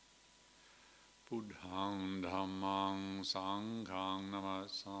Buddhaṃ Dhammaṃ Sanghaṃ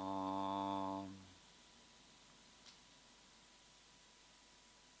Namassāmi.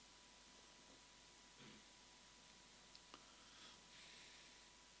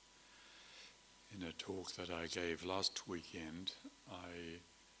 In a talk that I gave last weekend, I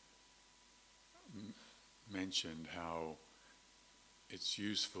mentioned how it's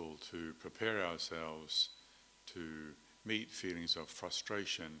useful to prepare ourselves to meet feelings of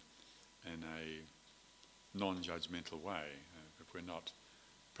frustration in a non-judgmental way. If we're not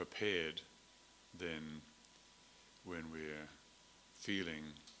prepared, then when we're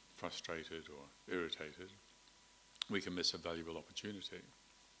feeling frustrated or irritated, we can miss a valuable opportunity.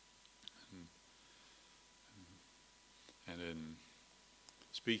 And in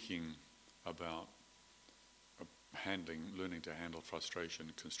speaking about learning to handle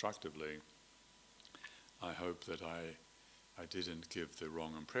frustration constructively, I hope that I didn't give the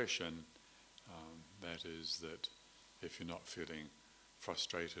wrong impression. That is that if you're not feeling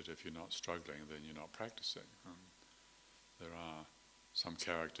frustrated, if you're not struggling, then you're not practicing. There are some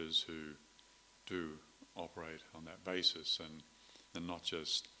characters who do operate on that basis, and they're not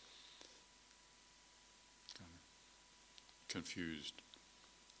just confused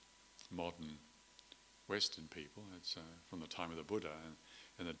modern Western people. It's from the time of the Buddha. And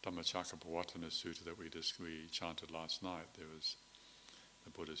in the Dhammacakkappavattana Sutta that we chanted last night, there was the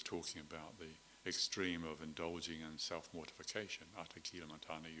Buddha's talking about the extreme of indulging in self-mortification,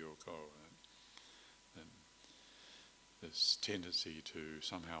 atthakkhila-matthana yoko, and this tendency to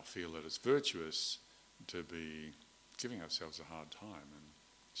somehow feel that it's virtuous to be giving ourselves a hard time. And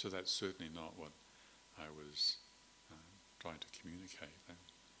so that's certainly not what I was trying to communicate.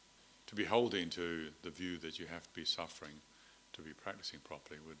 To be holding to the view that you have to be suffering to be practicing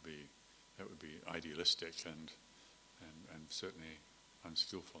properly would be idealistic and certainly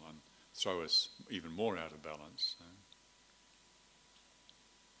unskillful and throw us even more out of balance.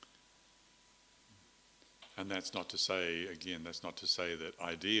 And that's not to say that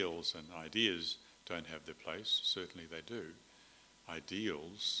ideals and ideas don't have their place. Certainly they do.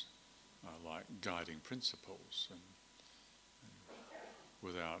 Ideals are like guiding principles, and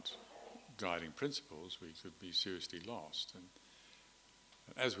without guiding principles, we could be seriously lost. And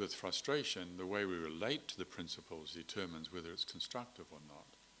as with frustration, the way we relate to the principles determines whether it's constructive or not.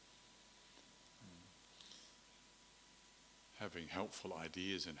 Having helpful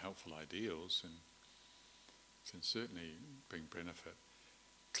ideas and helpful ideals can certainly bring benefit.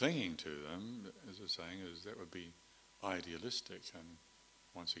 Clinging to them, as I was saying, that would be idealistic and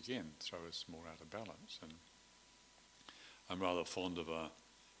once again throw us more out of balance. And I'm rather fond of an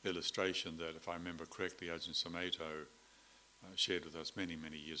illustration that, if I remember correctly, Ajahn Sumedho shared with us many,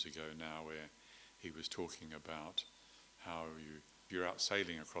 many years ago now, where he was talking about how you're out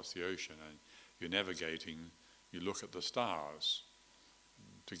sailing across the ocean and you're navigating, you look at the stars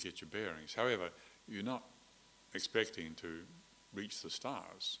to get your bearings. However, you're not expecting to reach the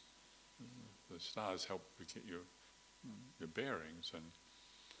stars. The stars help you get your bearings.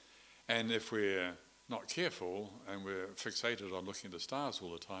 And if we're not careful and we're fixated on looking at the stars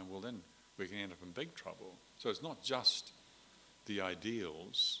all the time, well then we can end up in big trouble. So it's not just the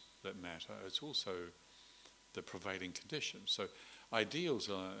ideals that matter, it's also the prevailing conditions. So ideals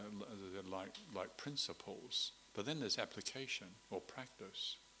are like principles, but then there's application or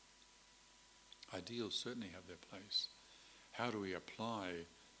practice. Ideals certainly have their place. How do we apply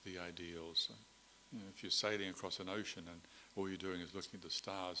the ideals? If you're sailing across an ocean and all you're doing is looking at the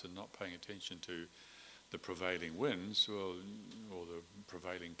stars and not paying attention to the prevailing winds or the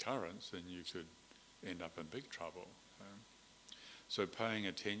prevailing currents, then you could end up in big trouble. So paying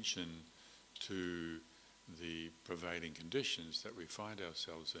attention to the prevailing conditions that we find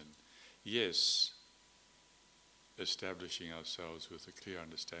ourselves in, yes, establishing ourselves with a clear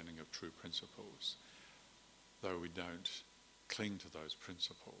understanding of true principles, though we don't cling to those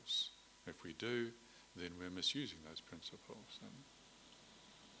principles. If we do, then we're misusing those principles.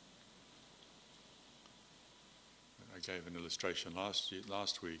 I gave an illustration last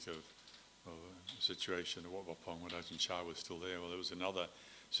week of a situation at Wat Pah Pong when Ajahn Chah was still there. Well, there was another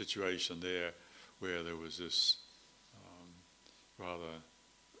situation there where there was this rather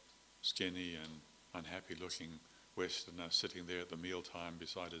skinny and unhappy-looking Westerner sitting there at the mealtime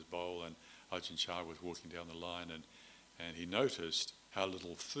beside his bowl, and Ajahn Chah was walking down the line, and he noticed how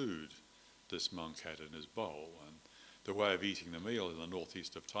little food this monk had in his bowl. And the way of eating the meal in the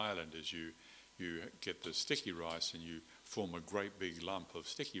northeast of Thailand is you get the sticky rice and you form a great big lump of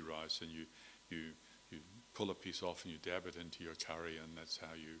sticky rice, and you pull a piece off and you dab it into your curry, and that's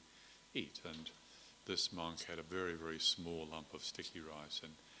how you eat. And this monk had a very, very small lump of sticky rice,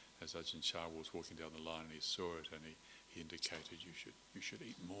 as Ajahn Chah was walking down the line and he saw it and he indicated you should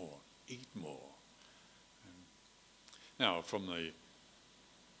eat more. And now, from the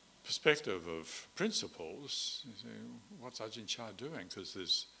perspective of principles, you say, what's Ajahn Chah doing? Because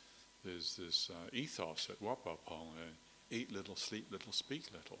there's this ethos at Wat Pah Pong, eat little, sleep little, speak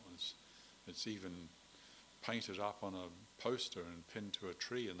little. It's even painted up on a poster and pinned to a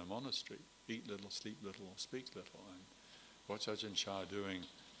tree in the monastery. Eat little, sleep little, speak little. And what's Ajahn Chah doing,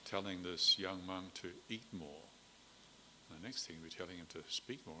 telling this young monk to eat more? The next thing we're telling him to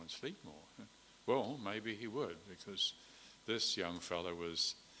speak more and sleep more. Well, maybe he would, because this young fellow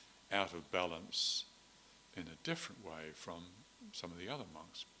was out of balance in a different way from some of the other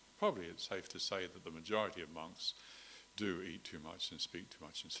monks. Probably it's safe to say that the majority of monks do eat too much and speak too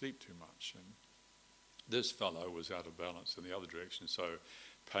much and sleep too much. And this fellow was out of balance in the other direction, so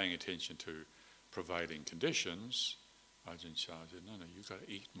paying attention to prevailing conditions, Ajahn Chah said, no, you've got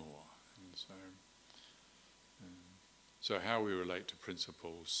to eat more. And so how we relate to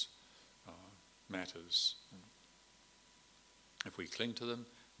principles matters. If we cling to them,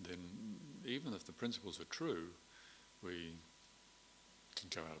 then even if the principles are true, we can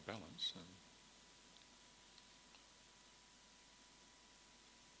go out of balance.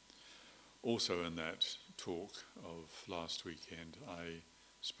 Also in that talk of last weekend, I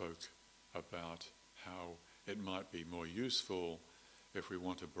spoke about how it might be more useful if we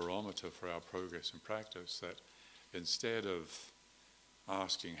want a barometer for our progress in practice, that instead of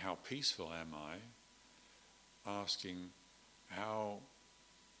asking how peaceful am I, asking how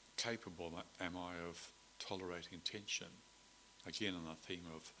capable am I of tolerating tension. Again, on the theme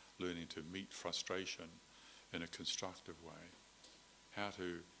of learning to meet frustration in a constructive way. How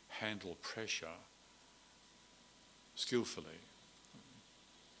to handle pressure skillfully.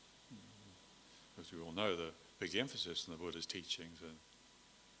 As we all know, the big emphasis in the Buddha's teachings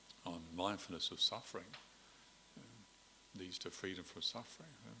on mindfulness of suffering leads to freedom from suffering.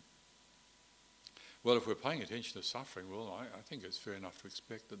 Well, if we're paying attention to suffering, well, I think it's fair enough to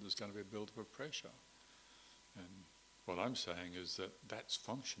expect that there's going to be a build-up of pressure. And what I'm saying is that that's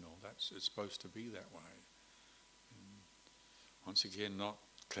functional. It's supposed to be that way. And once again, not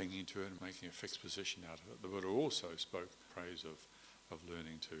clinging to it and making a fixed position out of it. The Buddha also spoke praise of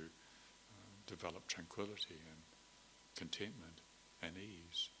learning to develop tranquility and contentment and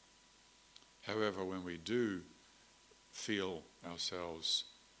ease. However, when we do feel ourselves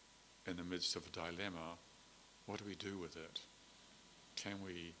in the midst of a dilemma, what do we do with it? Can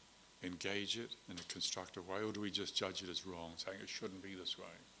we engage it in a constructive way, or do we just judge it as wrong, saying it shouldn't be this way?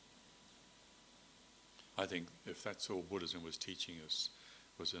 I think if that's all Buddhism was teaching us,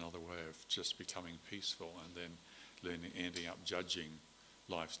 was another way of just becoming peaceful and then ending up judging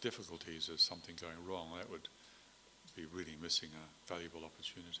life's difficulties as something going wrong, that would be really missing a valuable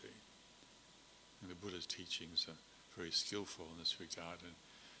opportunity. And the Buddha's teachings are very skillful in this regard and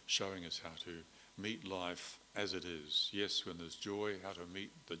showing us how to meet life as it is. Yes, when there's joy, how to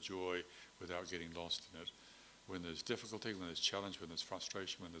meet the joy without getting lost in it. When there's difficulty, when there's challenge, when there's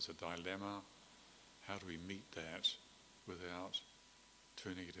frustration, when there's a dilemma, how do we meet that without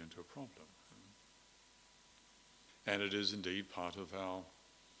turning it into a problem? And it is indeed part of our,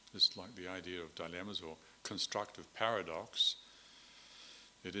 it's like the idea of dilemmas or constructive paradox,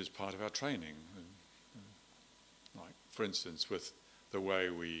 it is part of our training. Like, for instance, with the way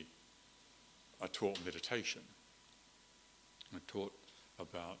we are taught meditation. We're taught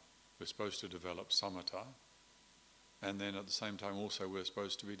about we're supposed to develop samatha, and then at the same time also we're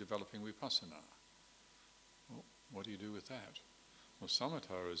supposed to be developing vipassana. Well, what do you do with that? Well,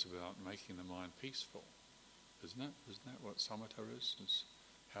 samatha is about making the mind peaceful, isn't it? Isn't that what samatha is? It's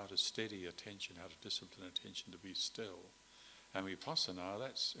how to steady attention, how to discipline attention to be still. And vipassana,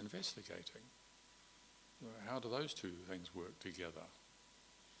 that's investigating. How do those two things work together?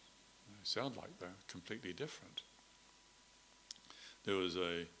 They sound like they're completely different. There was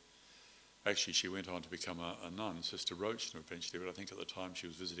actually she went on to become a nun, Sister Rochner eventually, but I think at the time she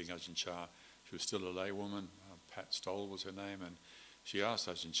was visiting Ajahn Chah, she was still a laywoman, Pat Stoll was her name, and she asked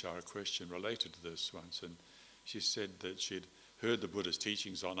Ajahn Chah a question related to this once, and she said that she'd heard the Buddha's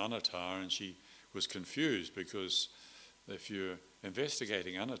teachings on anatta, and she was confused because if you're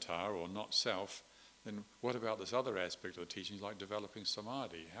investigating anatta or not self, then what about this other aspect of the teachings like developing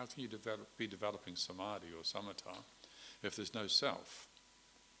samadhi? How can you be developing samadhi or samatha if there's no self?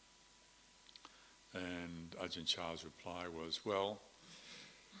 And Ajahn Chah's reply was, well,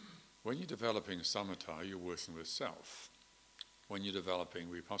 when you're developing samatha, you're working with self. When you're developing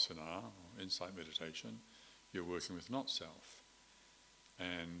vipassana, or insight meditation, you're working with not self.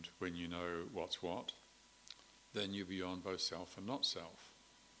 And when you know what's what, then you're beyond both self and not self.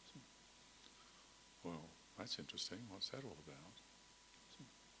 That's interesting. What's that all about?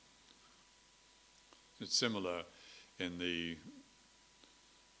 It's similar in the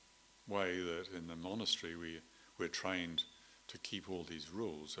way that in the monastery we're trained to keep all these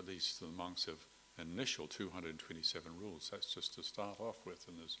rules. At least the monks have an initial 227 rules. That's just to start off with,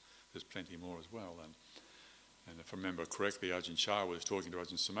 and there's plenty more as well. And if I remember correctly, Ajahn Chah was talking to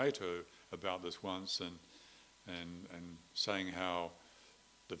Ajahn Sumedho about this once, and saying how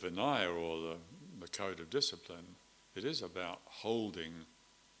the Vinaya, or the code of discipline, it is about holding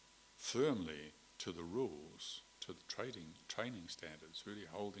firmly to the rules, to the training standards, really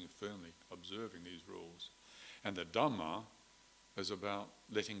holding firmly, observing these rules. And the Dhamma is about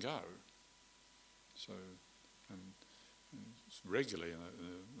letting go. So, and regularly in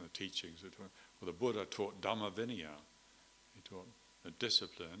the teachings, the Buddha taught Dhamma Vinaya. He taught the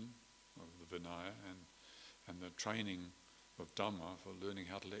discipline of the Vinaya and the training of Dhamma for learning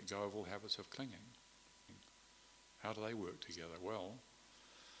how to let go of all habits of clinging. How do they work together? Well,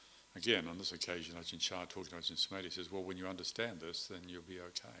 again, on this occasion, Ajahn Chah talking to Ajahn Sumedho says, well, when you understand this, then you'll be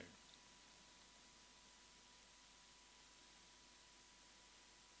okay.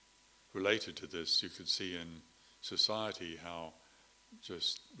 Related to this, you could see in society how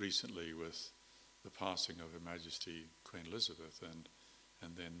just recently with the passing of Her Majesty Queen Elizabeth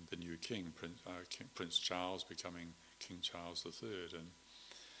and then the new king, Prince Charles, becoming King Charles III. And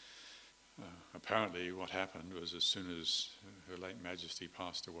apparently what happened was as soon as Her late Majesty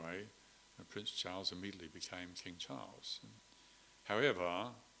passed away, Prince Charles immediately became King Charles.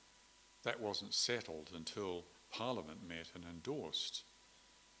 However, that wasn't settled until Parliament met and endorsed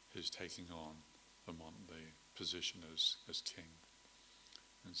his taking on the position as king.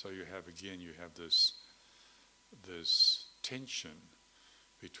 And so you have this tension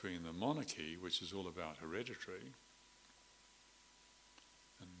between the monarchy, which is all about hereditary,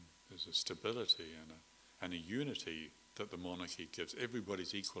 and there's a stability and a unity that the monarchy gives.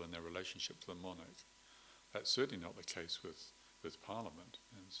 Everybody's equal in their relationship to the monarch. That's certainly not the case with Parliament.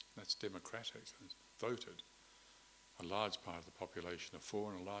 That's democratic. It's voted. A large part of the population are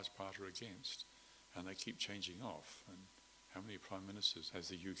for and a large part are against, and they keep changing off. And how many prime ministers has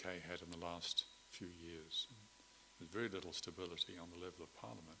the UK had in the last few years? There's very little stability on the level of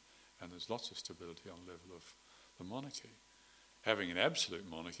Parliament, and there's lots of stability on the level of the monarchy. Having an absolute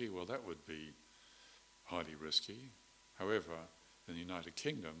monarchy, well, that would be highly risky. However, in the United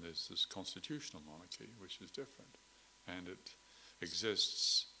Kingdom, there's this constitutional monarchy, which is different, and it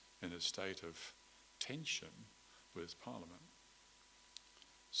exists in a state of tension with Parliament.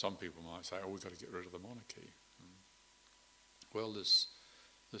 Some people might say, oh, we've got to get rid of the monarchy. Well, this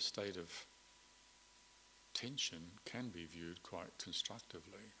state of tension can be viewed quite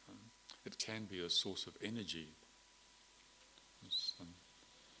constructively. It can be a source of energy.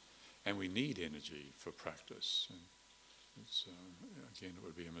 And we need energy for practice. Again, it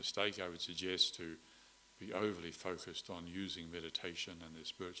would be a mistake, I would suggest, to be overly focused on using meditation and the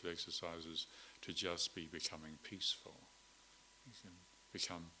spiritual exercises to just be becoming peaceful. You can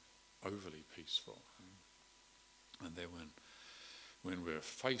become overly peaceful. And then when we're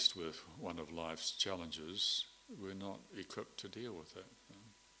faced with one of life's challenges, we're not equipped to deal with it.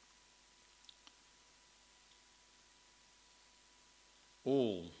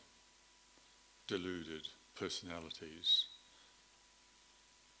 All deluded personalities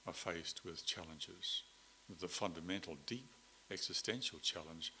are faced with challenges, with the fundamental, deep, existential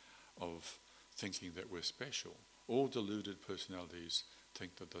challenge of thinking that we're special. All deluded personalities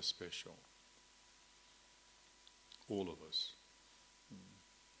think that they're special. All of us.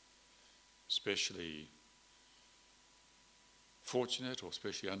 Especially fortunate or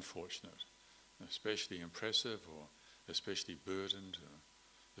especially unfortunate, especially impressive or especially burdened, or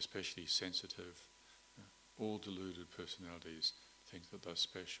especially sensitive. All deluded personalities think that they're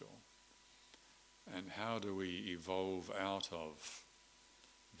special. And how do we evolve out of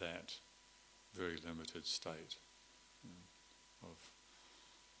that very limited state of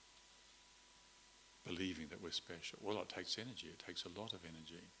believing that we're special? Well, it takes energy. It takes a lot of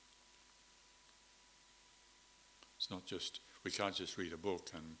energy. It's not just, we can't just read a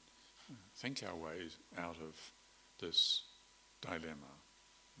book and think our way out of this dilemma.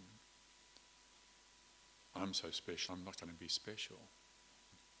 I'm so special, I'm not going to be special.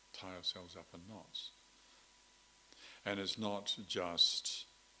 Tie ourselves up in knots. And it's not just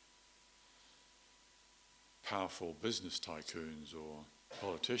powerful business tycoons or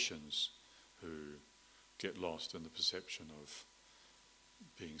politicians who get lost in the perception of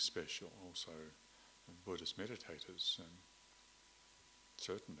being special. Also, Buddhist meditators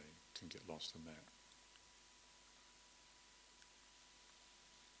certainly can get lost in that.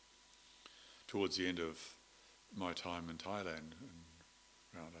 Towards the end of my time in Thailand,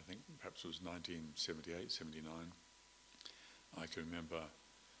 around I think perhaps it was 1978, 79, I can remember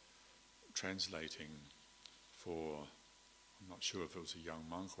translating for, I'm not sure if it was a young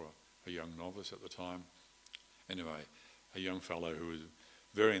monk or a young novice at the time. Anyway, a young fellow who was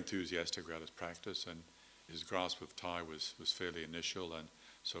very enthusiastic about his practice, and his grasp of Thai was fairly initial, and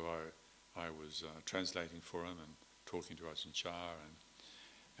so I was translating for him and talking to Ajahn Chah,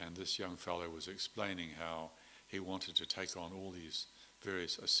 and this young fellow was explaining how he wanted to take on all these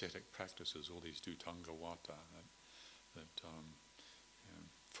various ascetic practices, all these Dhutanga Wata,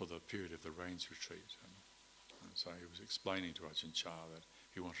 for the period of the rains retreat. And so he was explaining to Ajahn Chah that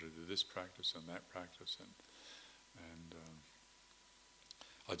he wanted to do this practice and that practice, and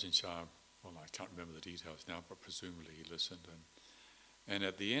Ajahn Chah, well, I can't remember the details now, but presumably he listened. And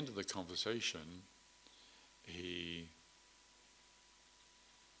at the end of the conversation, he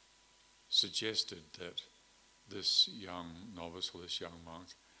suggested that this young novice or this young monk,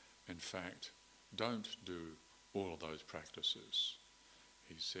 in fact, don't do all of those practices.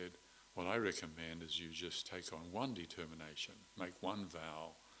 He said, what I recommend is you just take on one determination, make one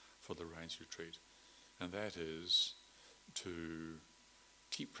vow for the rains retreat, and that is to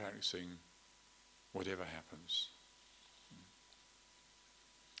keep practicing whatever happens.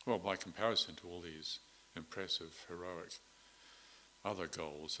 Well, by comparison to all these impressive, heroic other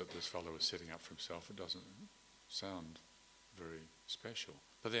goals that this fellow was setting up for himself, it doesn't sound very special.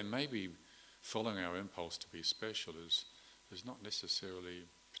 But then maybe following our impulse to be special is not necessarily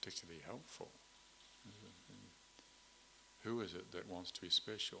particularly helpful. Who is it that wants to be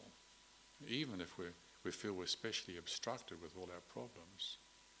special? Even if we feel we're specially obstructed with all our problems.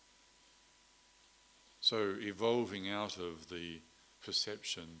 So evolving out of the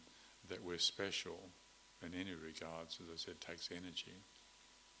perception that we're special in any regards, as I said, takes energy.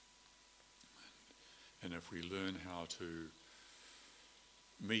 And if we learn how to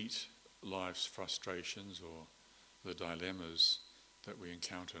meet life's frustrations or the dilemmas that we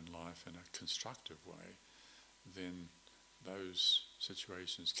encounter in life in a constructive way, then those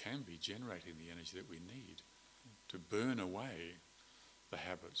situations can be generating the energy that we need to burn away the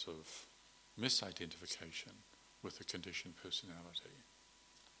habits of misidentification with the conditioned personality.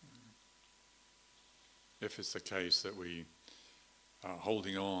 If it's the case that we are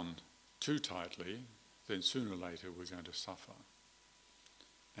holding on too tightly, then sooner or later we're going to suffer.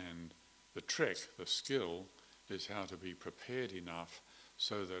 And the trick, the skill, is how to be prepared enough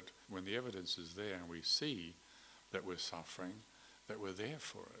so that when the evidence is there and we see that we're suffering, that we're there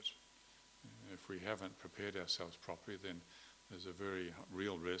for it. If we haven't prepared ourselves properly, then there's a very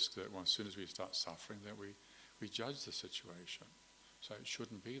real risk that as soon as we start suffering, that we judge the situation. So it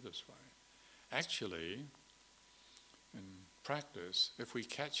shouldn't be this way. Actually, in practice, if we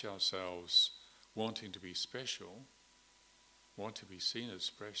catch ourselves wanting to be special, want to be seen as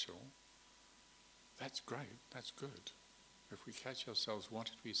special, that's great, that's good. If we catch ourselves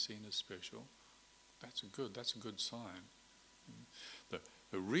wanting to be seen as special, that's a good sign.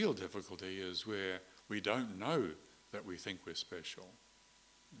 The real difficulty is where we don't know that we think we're special.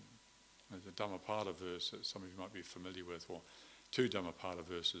 There's a Dhammapada verse that some of you might be familiar with, or two Dhammapada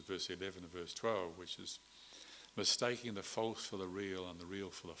verses, verse 11 and verse 12, which is, mistaking the false for the real and the real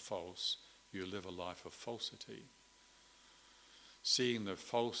for the false, you live a life of falsity. Seeing the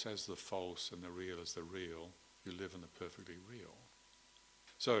false as the false and the real as the real, you live in the perfectly real.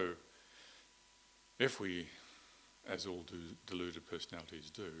 So, if we, as all deluded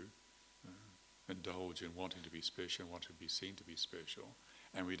personalities do, indulge in wanting to be special, wanting to be seen to be special,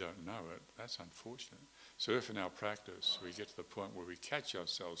 and we don't know it, that's unfortunate. So if in our practice we get to the point where we catch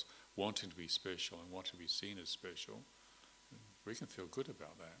ourselves wanting to be special and want to be seen as special, we can feel good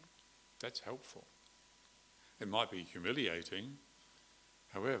about that. That's helpful. It might be humiliating,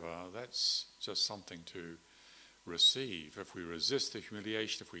 however, that's just something to receive. If we resist the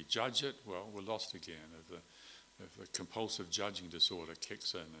humiliation, if we judge it, well, we're lost again. If the compulsive judging disorder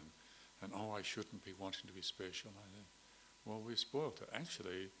kicks in and I shouldn't be wanting to be special, well, we've spoiled it.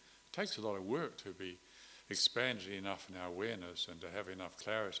 Actually, it takes a lot of work to be expanded enough in our awareness and to have enough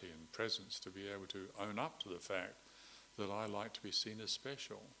clarity and presence to be able to own up to the fact that I like to be seen as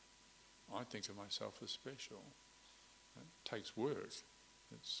special. I think of myself as special. It takes work.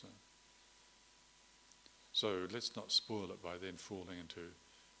 So let's not spoil it by then falling into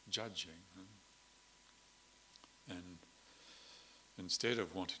judging. And instead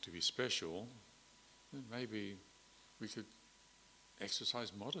of wanting to be special, maybe we could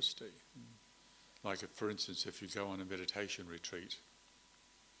exercise modesty. Like, for instance, if you go on a meditation retreat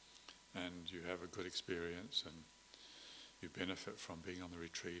and you have a good experience and you benefit from being on the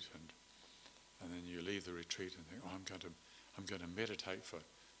retreat, And then you leave the retreat and think, I'm going to meditate for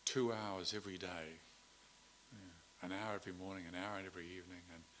 2 hours every day. Yeah. An hour every morning, an hour every evening.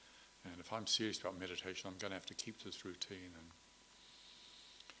 And if I'm serious about meditation, I'm going to have to keep this routine. And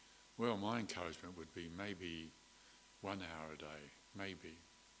well, my encouragement would be maybe 1 hour a day,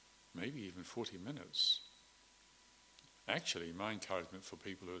 maybe even 40 minutes. Actually, my encouragement for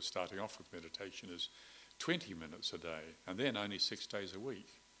people who are starting off with meditation is 20 minutes a day, and then only 6 days a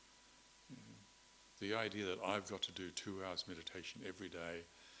week. The idea that I've got to do 2 hours meditation every day,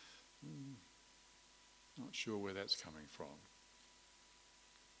 not sure where that's coming from.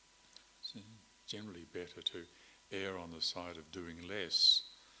 It's generally better to err on the side of doing less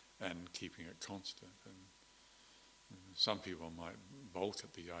and keeping it constant. And some people might balk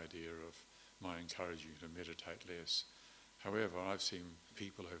at the idea of my encouraging you to meditate less. However, I've seen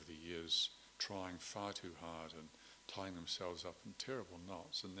people over the years trying far too hard and tying themselves up in terrible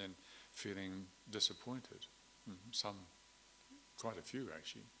knots and then feeling disappointed. Some, quite a few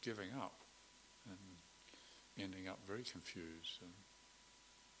actually, giving up and ending up very confused.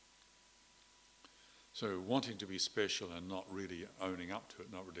 So wanting to be special and not really owning up to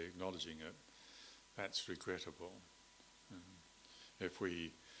it, not really acknowledging it, that's regrettable. If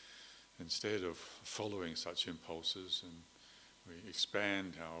we, instead of following such impulses, and we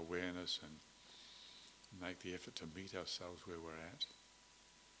expand our awareness and make the effort to meet ourselves where we're at,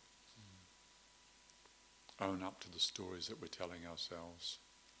 own up to the stories that we're telling ourselves,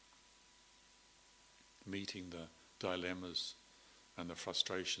 meeting the dilemmas and the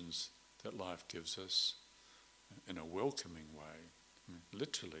frustrations that life gives us in a welcoming way.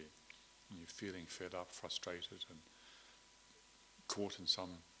 Literally, when you're feeling fed up, frustrated and caught in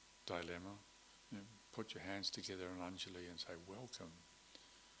some dilemma, put your hands together in Anjali and say, welcome,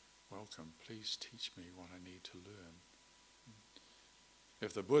 welcome, please teach me what I need to learn.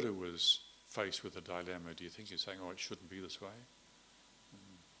 If the Buddha was faced with a dilemma, do you think he's saying, it shouldn't be this way?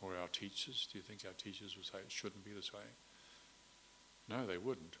 Or our teachers, do you think our teachers would say it shouldn't be this way? No, they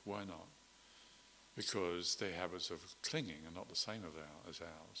wouldn't. Why not? Because their habits of clinging are not the same as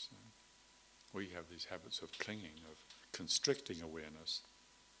ours. We have these habits of clinging, of constricting awareness,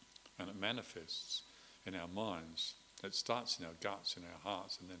 and it manifests in our minds. It starts in our guts, in our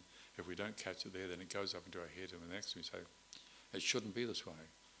hearts, and then if we don't catch it there, then it goes up into our head, and the next we say, it shouldn't be this way.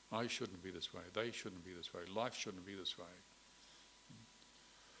 I shouldn't be this way. They shouldn't be this way. Life shouldn't be this way.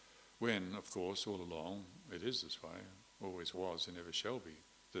 When, of course, all along it is this way, always was and never shall be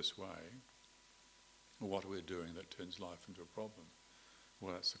this way. What are we doing that turns life into a problem?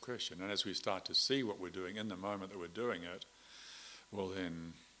 Well, that's the question. And as we start to see what we're doing in the moment that we're doing it, well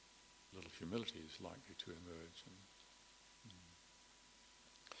then, a little humility is likely to emerge.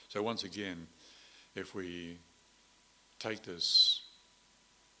 So once again, if we take this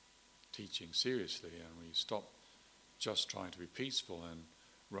teaching seriously and we stop just trying to be peaceful and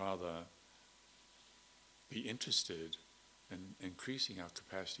rather be interested in increasing our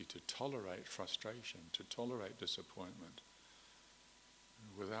capacity to tolerate frustration, to tolerate disappointment,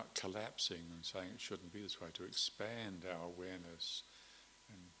 without collapsing and saying it shouldn't be this way, to expand our awareness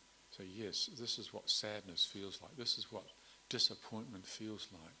and say, yes, this is what sadness feels like, this is what disappointment feels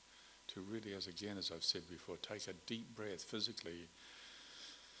like, to really, as I've said before, take a deep breath physically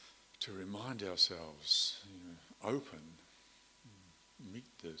to remind ourselves, open, meet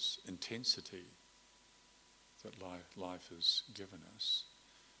this intensity that life has given us,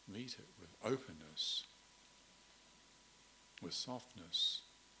 meet it with openness, with softness,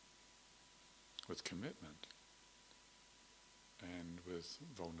 with commitment, and with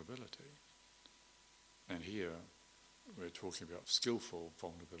vulnerability. And here we're talking about skillful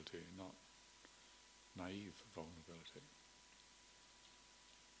vulnerability, not naive vulnerability.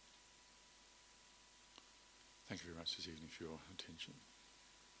 Thank you very much this evening for your attention.